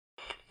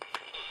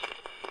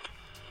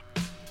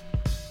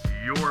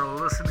You're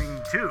listening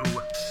to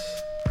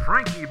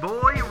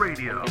FrankieBoi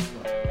Radio.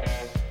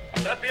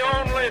 That the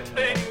only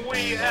thing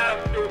we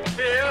have to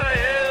fear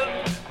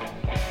is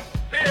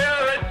fear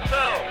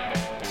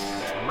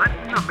itself.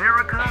 Letting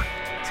America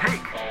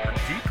take a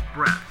deep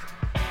breath.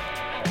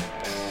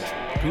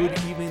 Good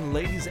evening,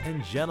 ladies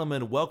and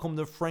gentlemen. Welcome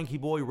to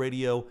FrankieBoi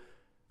Radio.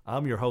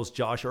 I'm your host,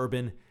 Josh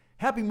Urban.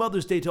 Happy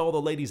Mother's Day to all the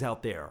ladies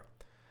out there.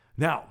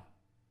 Now,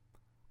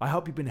 I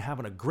hope you've been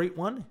having a great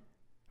one.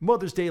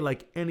 Mother's Day,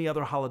 like any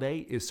other holiday,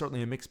 is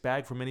certainly a mixed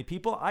bag for many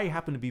people. I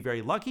happen to be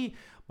very lucky.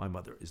 My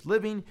mother is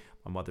living,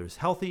 my mother is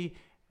healthy,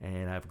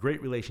 and I have a great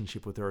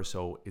relationship with her,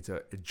 so it's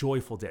a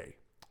joyful day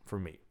for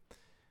me.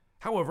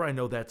 However, I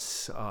know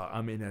that's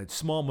I'm in a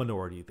small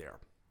minority there,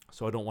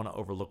 so I don't want to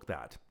overlook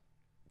that.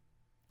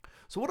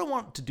 So what I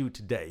want to do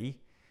today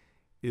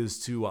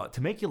is to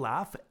make you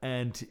laugh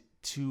and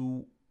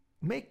to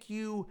make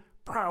you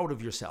proud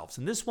of yourselves.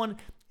 And this one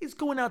is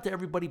going out to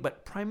everybody,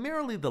 but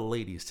primarily the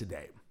ladies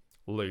today.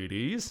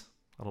 Ladies.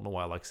 I don't know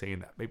why I like saying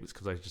that. Maybe it's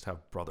because I just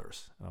have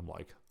brothers. And I'm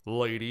like,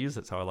 ladies.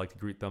 That's how I like to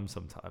greet them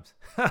sometimes.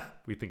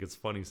 We think it's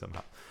funny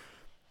somehow.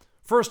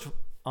 First,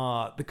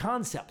 the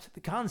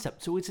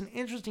concept. So it's an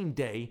interesting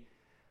day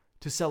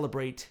to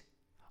celebrate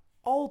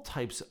all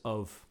types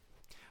of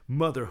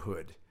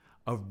motherhood,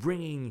 of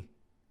bringing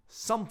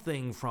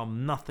something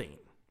from nothing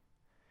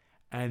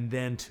and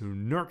then to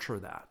nurture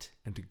that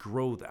and to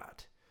grow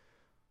that.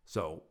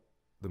 So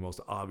the most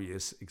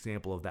obvious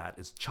example of that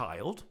is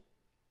child.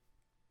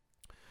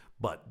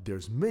 But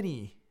there's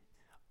many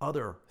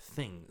other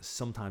things.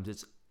 Sometimes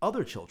it's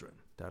other children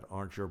that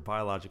aren't your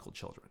biological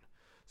children.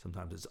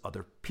 Sometimes it's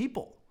other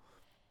people.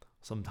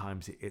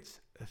 Sometimes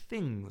it's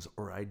things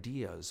or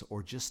ideas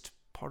or just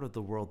part of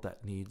the world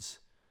that needs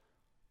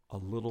a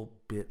little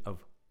bit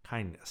of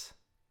kindness.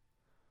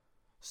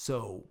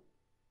 So,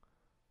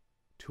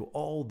 to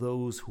all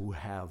those who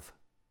have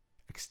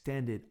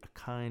extended a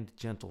kind,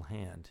 gentle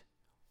hand,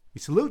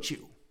 we salute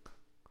you.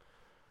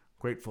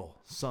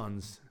 Grateful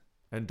sons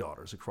and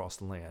daughters across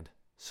the land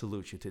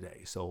salute you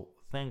today. So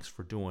thanks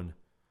for doing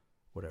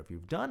whatever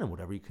you've done and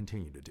whatever you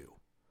continue to do.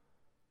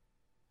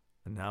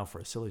 And now for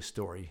a silly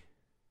story.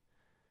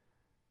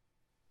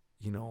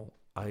 You know,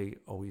 I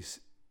always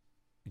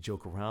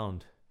joke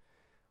around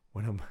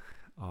when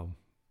I'm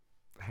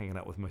hanging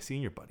out with my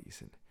senior buddies,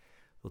 and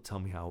they'll tell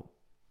me how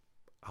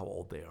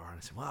old they are. And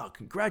I say, wow,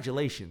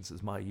 congratulations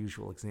is my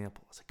usual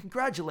example. I say,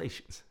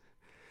 congratulations.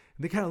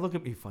 And they kind of look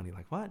at me funny,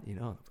 like, what? You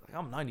know, like,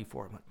 I'm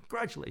 94. I'm like,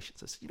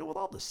 congratulations. I said, you know, with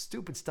all the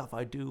stupid stuff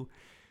I do,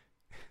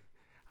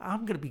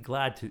 I'm going to be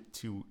glad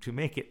to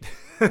make it,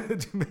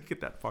 to make it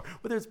that far.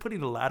 Whether it's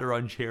putting a ladder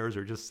on chairs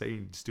or just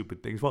saying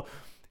stupid things. Well,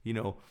 you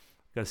know,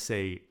 I got to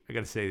say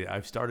that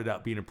I've started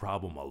out being a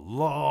problem a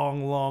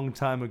long, long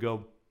time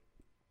ago.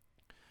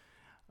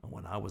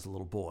 When I was a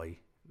little boy,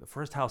 the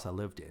first house I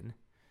lived in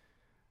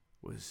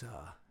was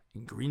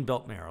in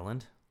Greenbelt,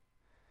 Maryland.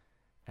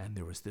 And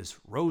there was this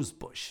rose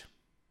bush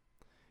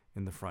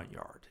in the front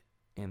yard.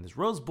 And this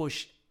rose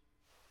bush,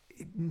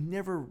 it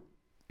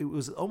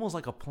was almost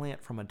like a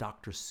plant from a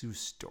Dr. Seuss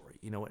story.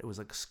 You know, it was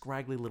like a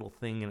scraggly little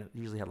thing, and it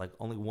usually had like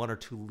only one or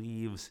two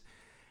leaves.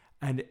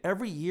 And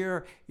every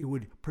year it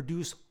would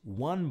produce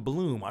one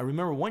bloom. I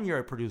remember one year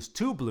it produced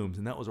two blooms,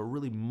 and that was a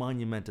really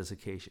monumentous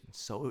occasion.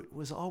 So it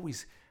was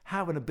always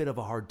having a bit of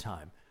a hard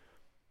time.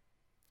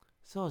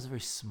 So I was a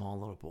very small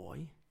little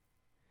boy.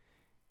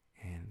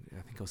 And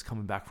I think I was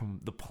coming back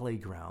from the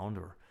playground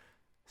or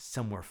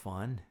somewhere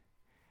fun,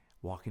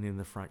 walking in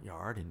the front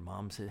yard, and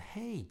Mom said,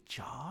 hey,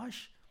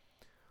 Josh,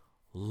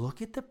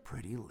 look at the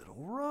pretty little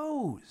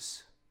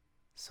rose.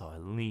 So I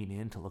lean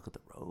in to look at the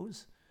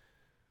rose.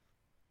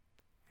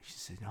 She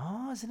said,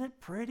 oh, isn't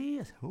it pretty?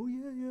 I said, oh,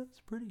 yeah,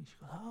 it's pretty. She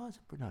goes, oh, is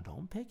it pretty? Now,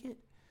 don't pick it.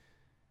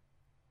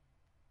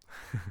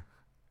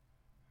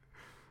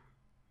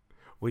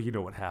 Well, you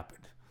know what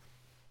happened.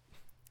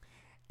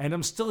 And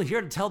I'm still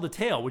here to tell the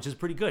tale, which is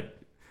pretty good.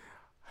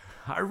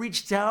 I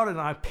reached out and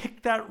I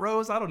picked that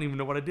rose. I don't even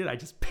know what I did. I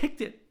just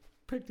picked it.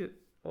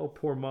 Oh,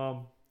 poor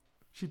Mom.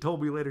 She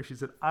told me later, she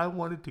said, I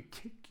wanted to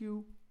kick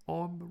you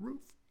on the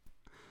roof.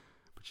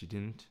 But she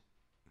didn't.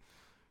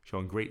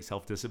 Showing great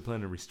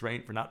self-discipline and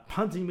restraint for not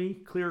punting me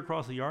clear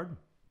across the yard.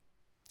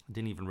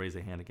 Didn't even raise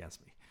a hand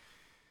against me.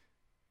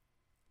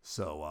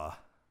 So,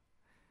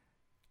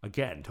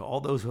 again, to all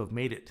those who have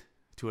made it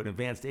to an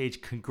advanced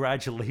age,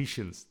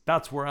 congratulations.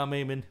 That's where I'm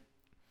aiming.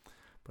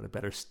 But I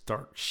better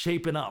start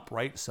shaping up,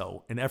 right?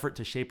 So, an effort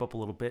to shape up a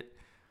little bit.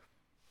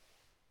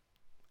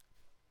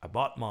 I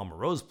bought Mom a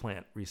rose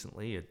plant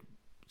recently.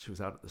 She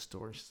was out at the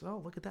store, and she said,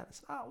 oh, look at that. I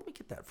said, oh, let me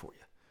get that for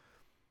you.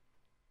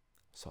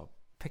 So I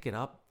pick it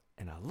up,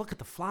 and I look at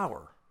the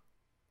flower,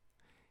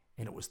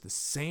 and it was the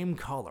same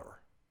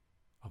color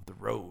of the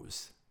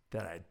rose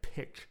that I had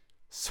picked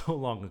so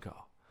long ago.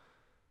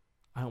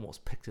 I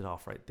almost picked it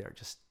off right there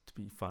just to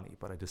be funny,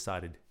 but I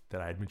decided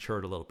that I had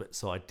matured a little bit,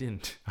 so I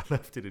didn't. I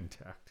left it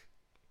intact.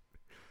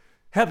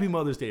 Happy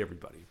Mother's Day,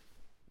 everybody.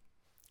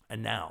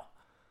 And now,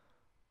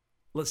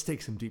 let's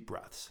take some deep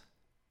breaths.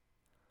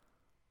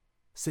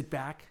 Sit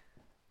back,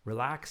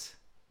 relax,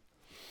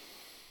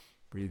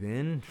 Breathe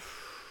in.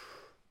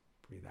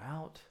 Breathe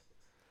out.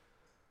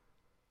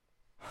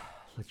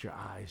 Let your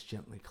eyes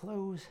gently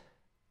close.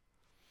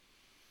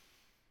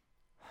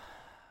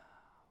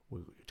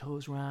 Wiggle your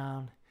toes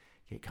around.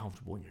 Get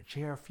comfortable in your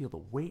chair. Feel the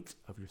weight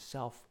of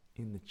yourself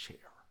in the chair.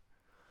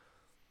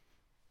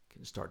 You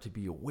can start to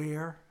be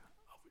aware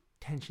of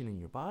tension in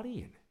your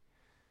body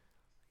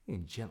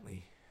and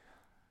gently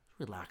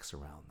relax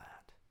around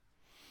that.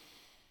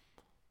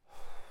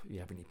 If you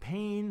have any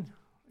pain,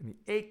 any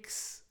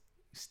aches,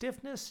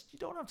 stiffness, you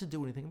don't have to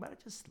do anything about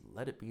it. Just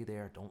let it be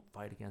there. Don't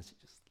fight against it.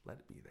 Just let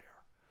it be there.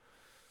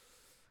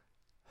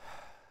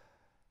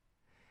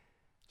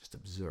 Just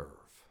observe.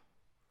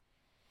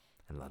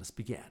 And let us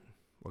begin.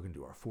 We're going to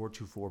do our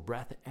 4-2-4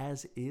 breath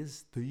as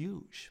is the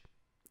usual.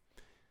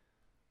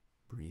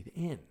 Breathe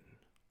in.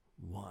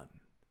 1,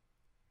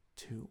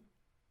 2,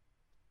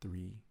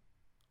 3,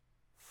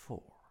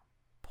 4.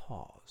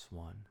 Pause.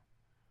 1,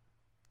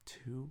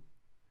 2.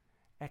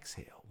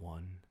 Exhale.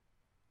 1,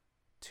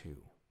 2,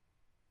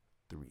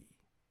 3,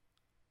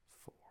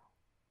 4.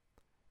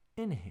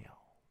 Inhale.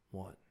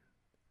 1,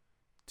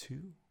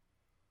 2,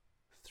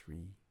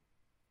 3,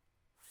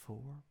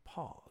 4.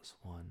 Pause.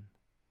 1,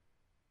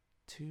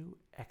 2.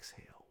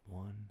 Exhale.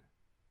 1,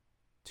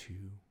 2,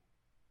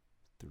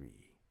 3,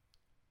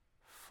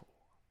 4.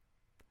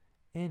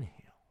 Inhale.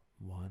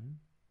 1,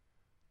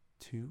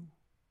 2,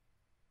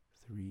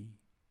 3,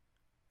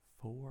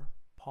 4.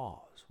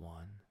 Pause.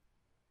 1,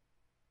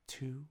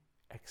 2.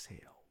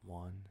 Exhale.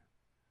 1,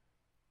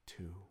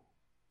 2,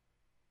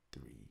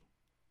 3,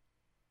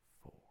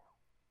 4.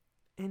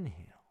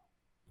 Inhale.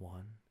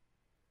 1,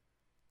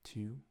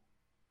 2,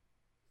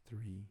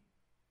 3,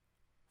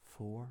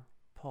 4.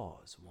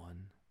 Pause.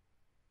 1,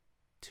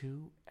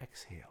 2.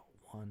 Exhale.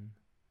 1,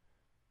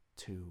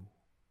 2,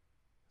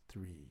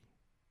 3,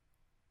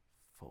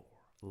 4.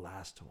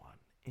 Last one.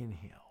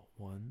 Inhale.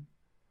 1,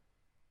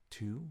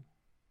 2,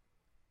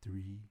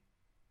 3,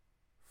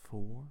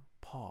 4.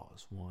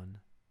 Pause. 1,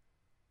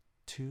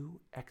 2.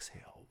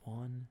 Exhale.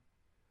 1,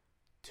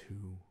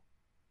 2,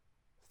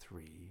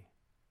 3,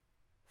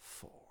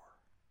 4.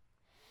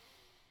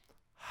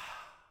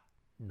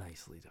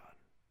 Nicely done.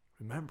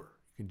 Remember,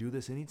 you can do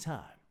this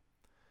anytime.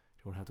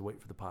 You don't have to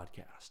wait for the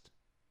podcast.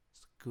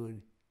 It's a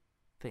good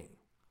thing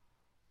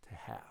to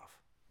have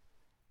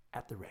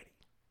at the ready.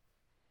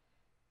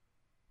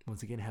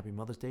 Once again, happy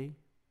Mother's Day,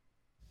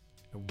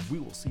 and we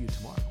will see you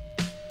tomorrow.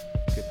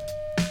 Good night.